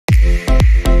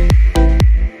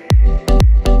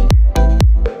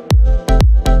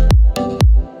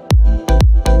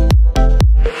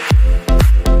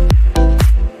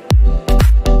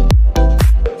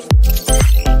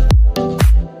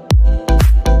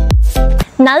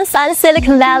Nanfan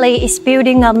Silicon Valley is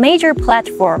building a major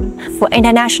platform for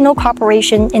international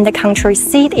cooperation in the country's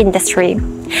seed industry.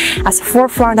 At the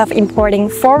forefront of importing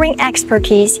foreign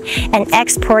expertise and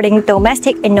exporting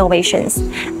domestic innovations,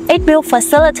 it will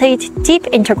facilitate deep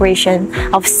integration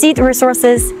of seed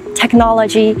resources,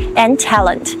 technology, and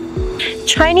talent.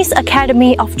 Chinese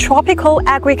Academy of Tropical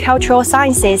Agricultural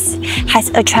Sciences has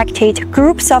attracted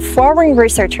groups of foreign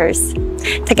researchers.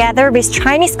 Together with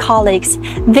Chinese colleagues,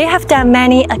 they have done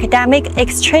many academic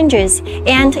exchanges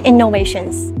and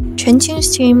innovations.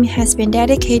 Chengqing's team has been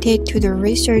dedicated to the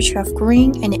research of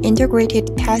green and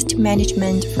integrated pest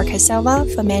management for cassava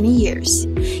for many years.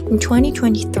 In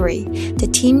 2023, the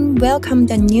team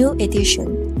welcomed a new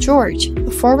addition, George,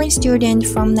 a foreign student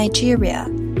from Nigeria,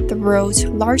 the world's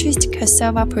largest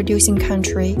cassava-producing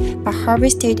country by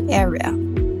harvested area.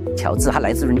 乔治他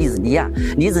来自于尼日利亚，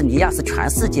尼日利亚是全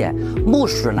世界木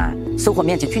薯呢收获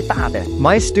面积最大的。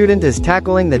My student is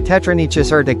tackling the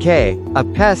Tetranychus decay, a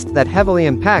pest that heavily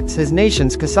impacts his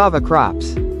nation's cassava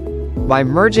crops. By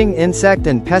merging insect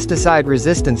and pesticide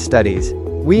resistance studies,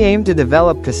 we aim to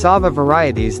develop cassava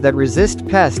varieties that resist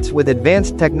pests with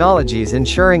advanced technologies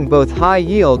ensuring both high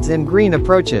yields and green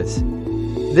approaches.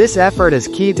 This effort is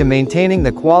key to maintaining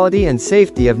the quality and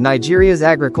safety of Nigeria's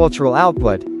agricultural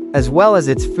output, as well as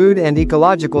its food and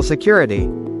ecological security.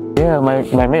 Yeah,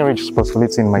 my main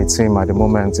responsibility in my team at the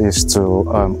moment is to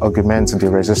augment the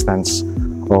resistance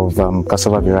of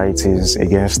cassava varieties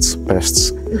against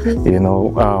pests. You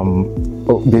know,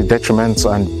 the detriments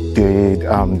and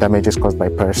the damages caused by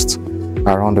pests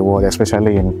around the world,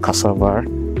 especially in cassava,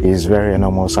 is very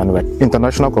enormous, and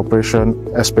international cooperation,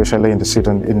 especially in the seed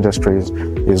industries,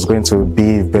 is going to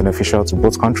be beneficial to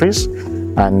both countries,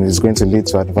 and is going to lead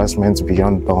to advancements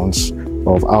beyond bounds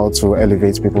of how to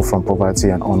elevate people from poverty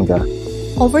and hunger.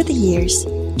 Over the years,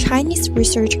 Chinese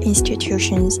research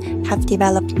institutions have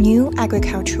developed new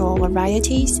agricultural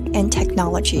varieties and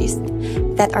technologies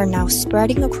that are now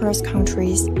spreading across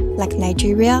countries like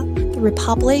Nigeria, the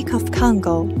Republic of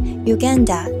Congo,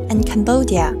 Uganda, and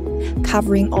Cambodia,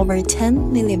 covering over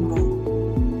 10 million more.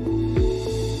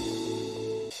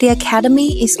 The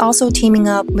Academy is also teaming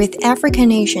up with African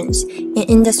nations in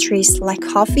industries like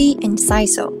coffee and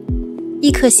sisal.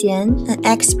 Yi Kexian, an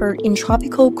expert in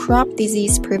tropical crop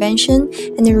disease prevention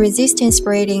and resistance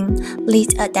breeding,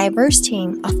 leads a diverse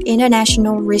team of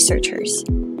international researchers.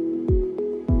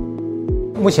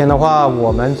 目前的话，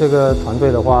我们这个团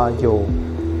队的话有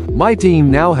My team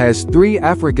now has 3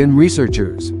 African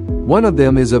researchers. One of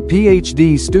them is a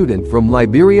PhD student from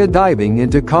Liberia diving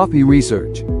into coffee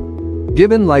research.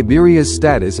 Given Liberia's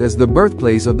status as the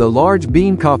birthplace of the large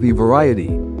bean coffee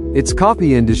variety, its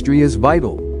coffee industry is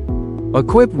vital.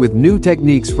 Equipped with new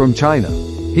techniques from China,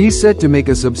 he's set to make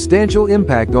a substantial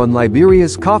impact on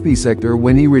Liberia's coffee sector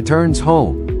when he returns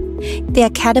home. The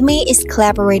Academy is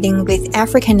collaborating with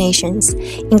African nations,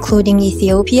 including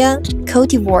Ethiopia, Cote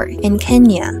d'Ivoire, and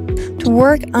Kenya, to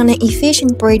work on an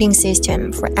efficient breeding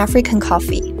system for African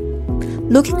coffee.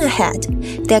 Looking ahead,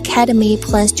 the Academy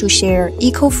plans to share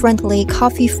eco-friendly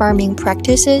coffee farming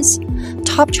practices,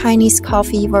 top Chinese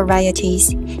coffee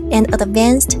varieties, and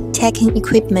advanced tech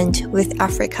equipment with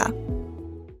Africa.